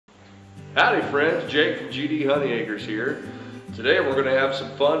Howdy friends, Jake from GD Honey Acres here. Today we're going to have some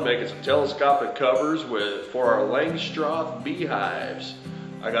fun making some telescopic covers for our Langstroth beehives.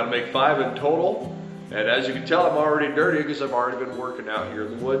 I got to make 5 in total, and as you can tell I'm already dirty because I've already been working out here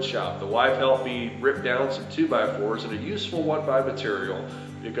in the wood shop. The wife helped me rip down some 2x4s and a useful 1x material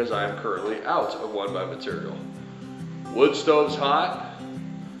because I am currently out of 1x material. Wood stove's hot,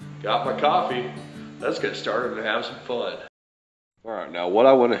 got my coffee, let's get started and have some fun. Alright, now what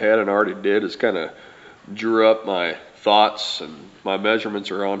I went ahead and already did is kind of drew up my thoughts, and my measurements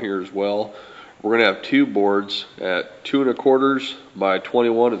are on here as well. We're going to have 2 boards at 2 1/4 by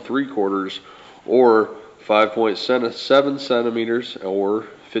 21 3/4 or 5.7 centimeters or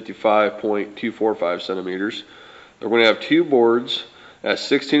 55.245 centimeters. We're going to have 2 boards at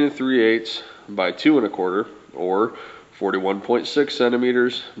 16 3/8 by 2 1/4 or 41.6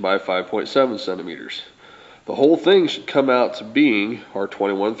 centimeters by 5.7 centimeters. The whole thing should come out to being our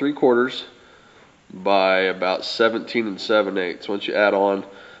 21 3/4 by about 17 7/8 once you add on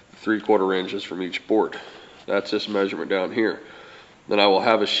the 3/4 inches from each board. That's this measurement down here. Then I will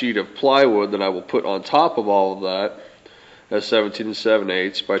have a sheet of plywood that I will put on top of all of that at 17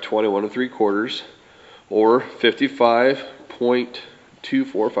 7/8 by 21 3/4 or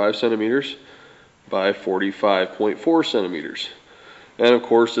 55.245 centimeters by 45.4 centimeters. And of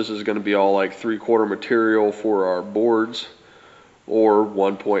course this is going to be all like 3/4 material for our boards or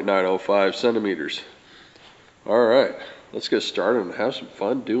 1.905 centimeters. Alright, let's get started and have some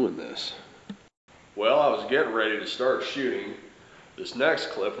fun doing this. Well, I was getting ready to start shooting this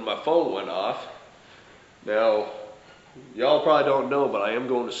next clip and my phone went off. Now, y'all probably don't know, but I am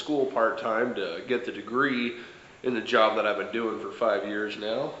going to school part-time to get the degree in the job that I've been doing for 5 years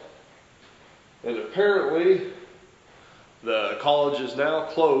now. And apparently the college is now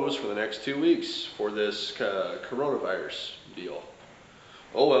closed for the next 2 weeks for this coronavirus deal.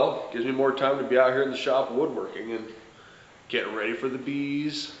 Oh well, gives me more time to be out here in the shop woodworking and getting ready for the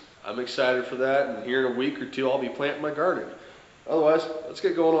bees. I'm excited for that, and here in a week or two I'll be planting my garden. Otherwise, let's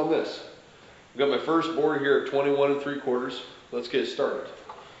get going on this. I've got my first board here at 21 3/4. Let's get started.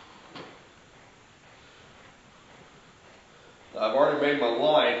 I've already made my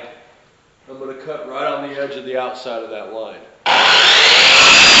line. I'm going to cut right on the edge of the outside of that line.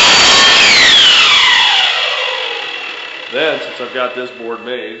 Then, since I've got this board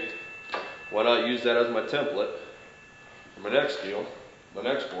made, why not use that as my template for my next deal, my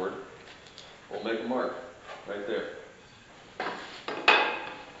next board. We'll make a mark right there. Let's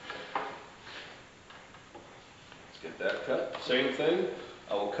get that cut. Same thing,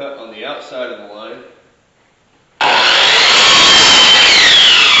 I will cut on the outside of the line.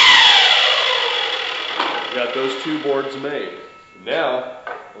 Got those 2 boards made. Now,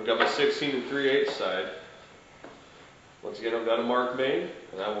 I've got my 16 3/8 side. Once again, I've got a mark made,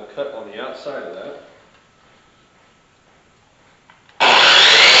 and I will cut on the outside of that.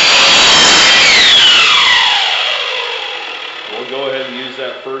 We'll go ahead and use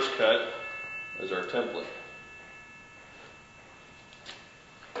that first cut as our template.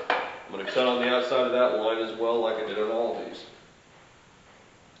 I'm going to cut on the outside of that line as well, like I did on all of these.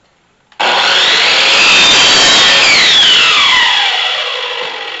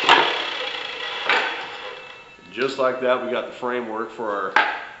 Just like that, we got the framework for our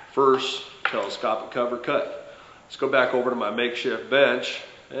first telescopic cover cut. Let's go back over to my makeshift bench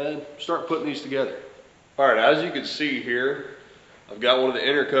and start putting these together. Alright, as you can see here, I've got one of the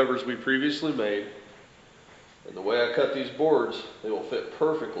inner covers we previously made. And the way I cut these boards, they will fit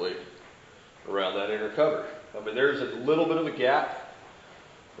perfectly around that inner cover. I mean, there's a little bit of a gap,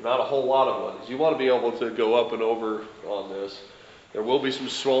 but not a whole lot of one. You want to be able to go up and over on this. There will be some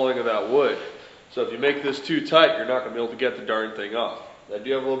swelling of that wood. So if you make this too tight, you're not going to be able to get the darn thing off. I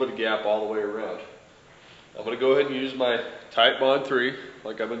do have a little bit of gap all the way around. I'm going to go ahead and use my Titebond 3,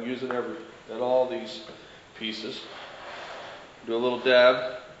 like I've been using in all these pieces. Do a little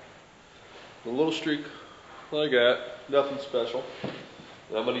dab, a little streak like that, nothing special.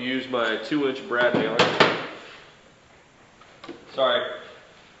 And I'm going to use my 2-inch brad nailer. Sorry.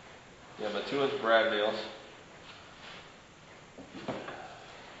 Yeah, my 2-inch brad nails.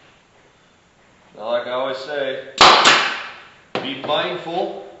 Now, like I always say, be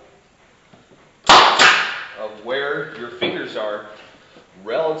mindful of where your fingers are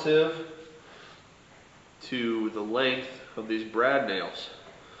relative to the length of these brad nails.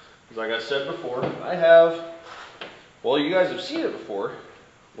 Because like I said before, I have, well, you guys have seen it before,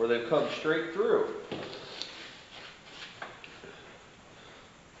 where they've come straight through.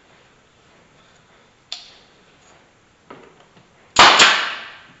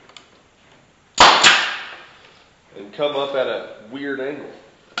 And come up at a weird angle.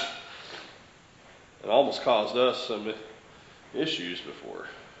 It almost caused us some issues before.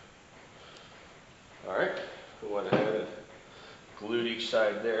 All right, we went ahead and glued each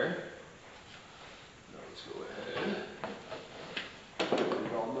side there. Now let's go ahead, get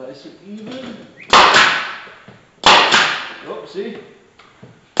it all nice and even. Oh, see?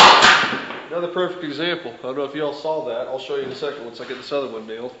 Another perfect example. I don't know if y'all saw that. I'll show you in a second once I get this other one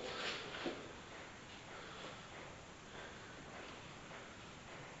nailed.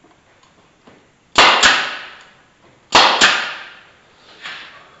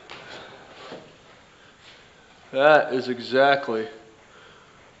 That is exactly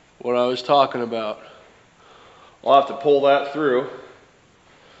what I was talking about. I'll have to pull that through.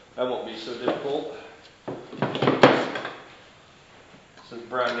 That won't be so difficult, since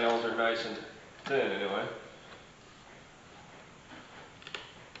brown nails are nice and thin anyway.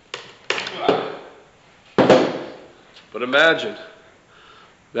 But imagine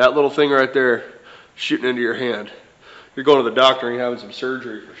that little thing right there shooting into your hand. You're going to the doctor and you're having some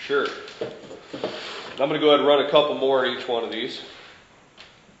surgery for sure. I'm going to go ahead and run a couple more in each one of these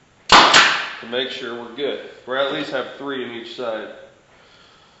to make sure we're good. We're at least have 3 in each side.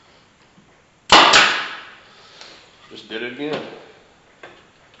 Just did it again.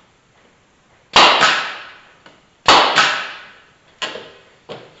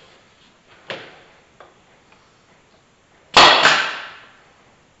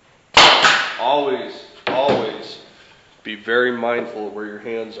 Always be very mindful of where your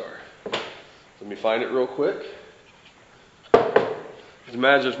hands are. Let me find it real quick. Just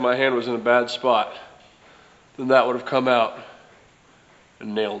imagine if my hand was in a bad spot, then that would have come out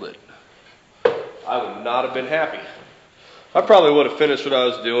and nailed it. I would not have been happy. I probably would have finished what I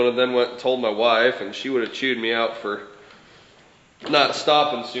was doing and then went and told my wife, and she would have chewed me out for not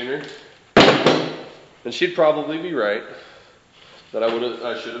stopping sooner. And she'd probably be right that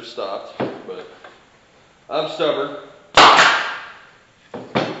I should have stopped, but I'm stubborn.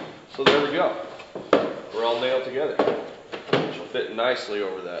 So there we go. We're all nailed together, which will fit nicely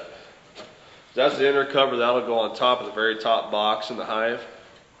over that. That's the inner cover. That'll go on top of the very top box in the hive,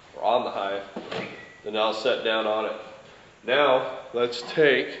 or on the hive. Then I'll set down on it. Now let's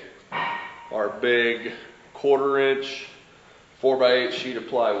take our big 1/4 inch 4x8 sheet of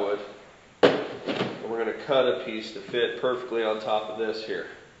plywood, and we're going to cut a piece to fit perfectly on top of this here.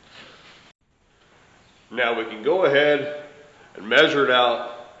 Now we can go ahead and measure it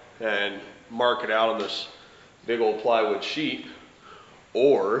out and mark it out on this big old plywood sheet,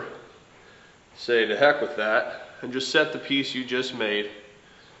 or say to heck with that and just set the piece you just made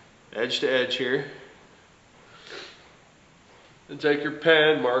edge to edge here, and take your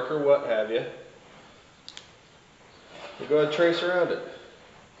pen, marker, what have you, and go ahead and trace around it.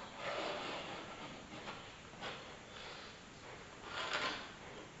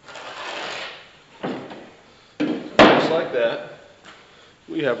 Just like that,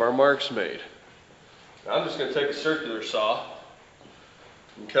 we have our marks made. Now I'm just going to take a circular saw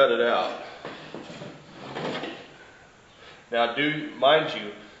and cut it out. Now mind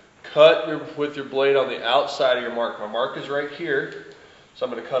you, cut with your blade on the outside of your mark. My mark is right here, so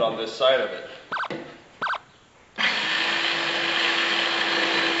I'm going to cut on this side of it.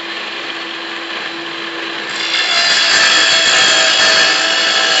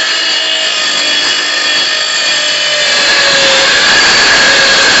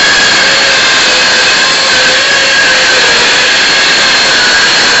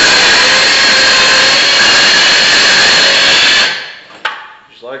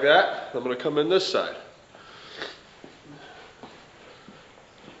 Like that. I'm going to come in this side.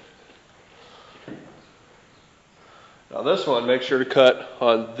 Now this one, make sure to cut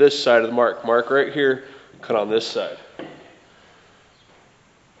on this side of the mark. Mark right here, cut on this side.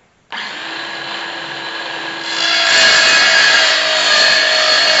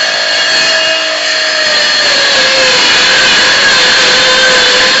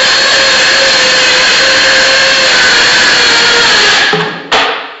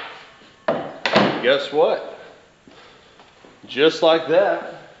 Guess what? Just like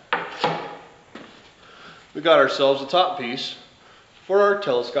that, we got ourselves a top piece for our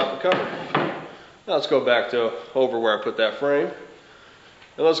telescopic cover. Now let's go back to over where I put that frame,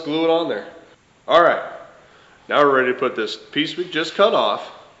 and let's glue it on there. All right, now we're ready to put this piece we just cut off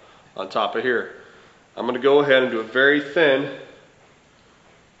on top of here. I'm going to go ahead and do a very thin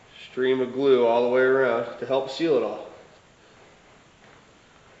stream of glue all the way around to help seal it all.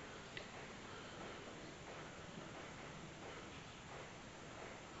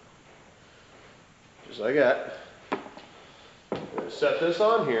 Just like that. I'm going to set this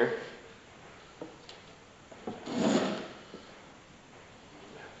on here.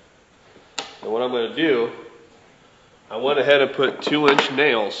 And what I'm going to do, I went ahead and put 2-inch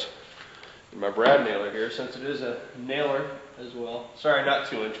nails in my brad nailer here, since it is a nailer as well. Sorry, not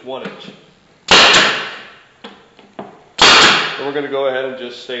 2-inch, 1-inch. And we're going to go ahead and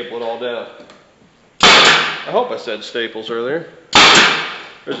just staple it all down. I hope I said staples earlier.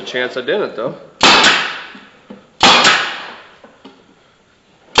 There's a chance I didn't though.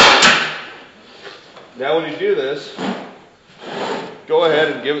 Now when you do this, go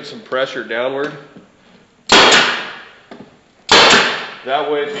ahead and give it some pressure downward.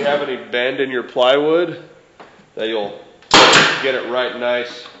 That way if you have any bend in your plywood, that you'll get it right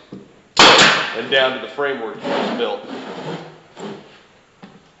nice and down to the framework you just built.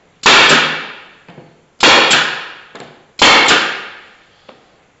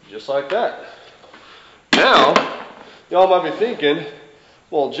 Just like that. Now, y'all might be thinking,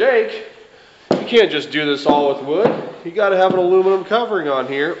 well, Jake, you can't just do this all with wood. You got to have an aluminum covering on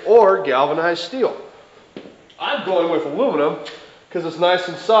here or galvanized steel. I'm going with aluminum because it's nice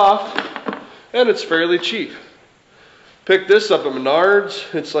and soft and it's fairly cheap. Picked this up at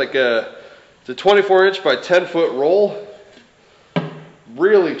Menards. It's like it's a 24-inch by 10-foot roll.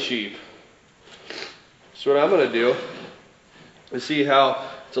 Really cheap. So what I'm going to do is see how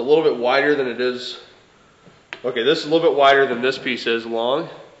it's a little bit wider than it is. Okay, this is a little bit wider than this piece is long.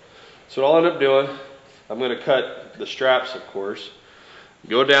 So what I'll end up doing, I'm going to cut the straps, of course.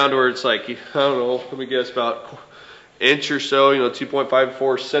 Go down to where it's like, I don't know, let me guess, about an inch or so,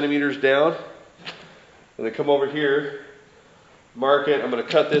 2.54 centimeters down. And then come over here, mark it. I'm going to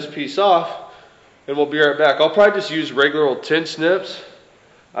cut this piece off, and we'll be right back. I'll probably just use regular old tin snips.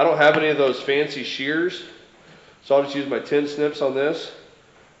 I don't have any of those fancy shears, so I'll just use my tin snips on this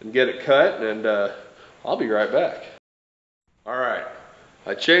and get it cut, and I'll be right back. All right,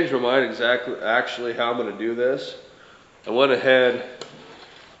 I changed my mind actually how I'm going to do this. I went ahead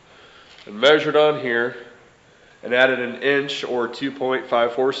and measured on here and added an inch or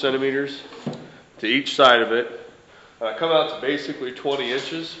 2.54 centimeters to each side of it. And I come out to basically 20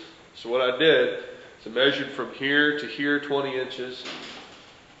 inches. So what I did is I measured from here to here 20 inches,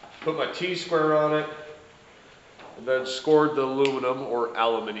 put my T-square on it, and then scored the aluminum, or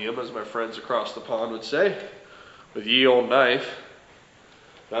aluminium as my friends across the pond would say, with ye old knife.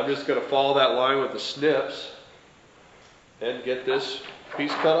 And I'm just going to follow that line with the snips and get this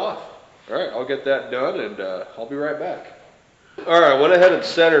piece cut off. Alright, I'll get that done and I'll be right back. Alright, I went ahead and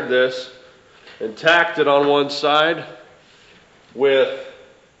centered this and tacked it on one side with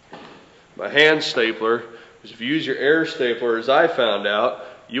my hand stapler. Because if you use your air stapler, as I found out,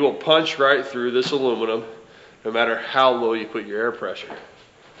 you will punch right through this aluminum no matter how low you put your air pressure.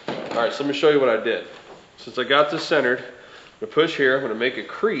 Alright, so let me show you what I did. Since I got this centered, I'm going to push here, I'm going to make a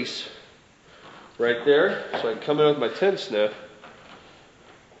crease right there so I can come in with my tin snip,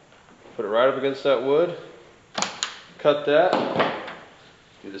 put it right up against that wood, cut that,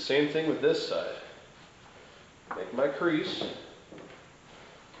 do the same thing with this side. Make my crease,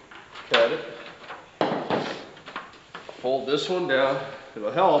 cut it, fold this one down.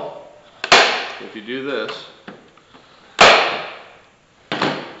 It'll help if you do this.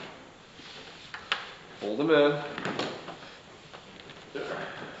 Fold them in.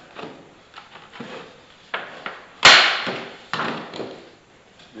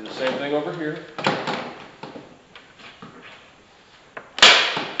 Do the same thing over here.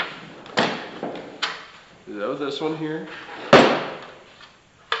 Do that with this one here.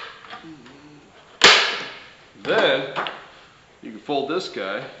 Then you can fold this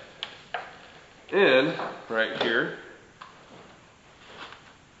guy in right here.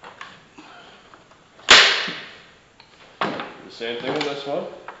 Same thing with this one.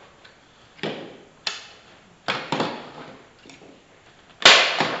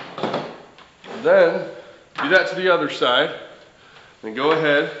 And then do that to the other side. Then go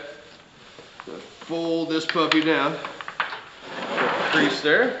ahead and fold this puppy down. Make a crease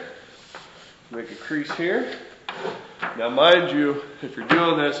there. Make a crease here. Now mind you, if you're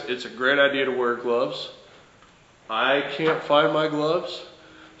doing this, it's a great idea to wear gloves. I can't find my gloves,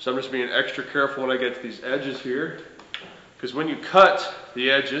 so I'm just being extra careful when I get to these edges here. Because when you cut the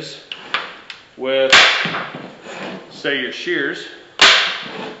edges with, say, your shears,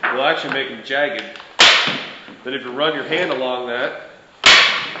 you'll actually make them jagged. But if you run your hand along that,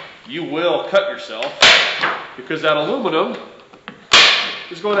 you will cut yourself, because that aluminum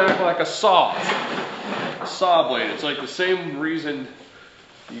is going to act like a saw blade. It's like the same reason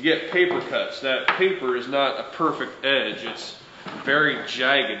you get paper cuts. That paper is not a perfect edge. It's very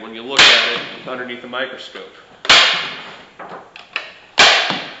jagged when you look at it underneath the microscope.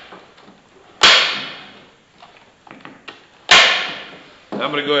 I'm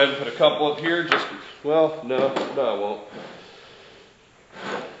gonna go ahead and put a couple up here just, well, no, I won't.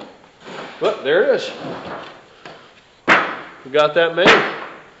 But there it is. We got that made.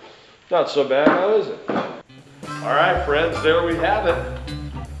 Not so bad now, is it? All right, friends, there we have it.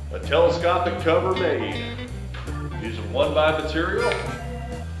 A telescopic cover made. Using 1x material,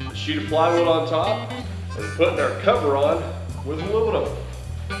 a sheet of plywood on top, and putting our cover on with aluminum.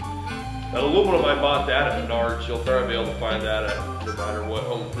 That aluminum, I bought that at Menards. You'll probably be able to find that at no matter what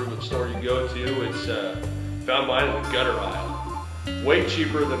home improvement store you go to. It's found mine in the gutter aisle. Way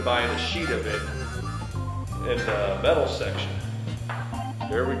cheaper than buying a sheet of it in the metal section.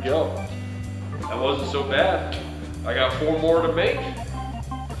 There we go. That wasn't so bad. I got 4 more to make.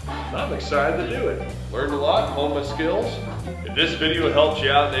 I'm excited to do it. Learned a lot, honed my skills. If this video helped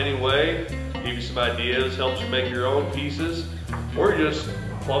you out in any way, give you some ideas, helps you make your own pieces, or you just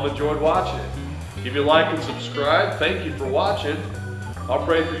plumb enjoyed watching it, give you a like and subscribe. Thank you for watching. I'll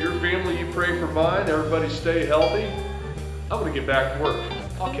pray for your family, you pray for mine. Everybody stay healthy. I'm gonna get back to work.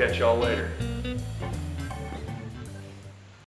 I'll catch y'all later.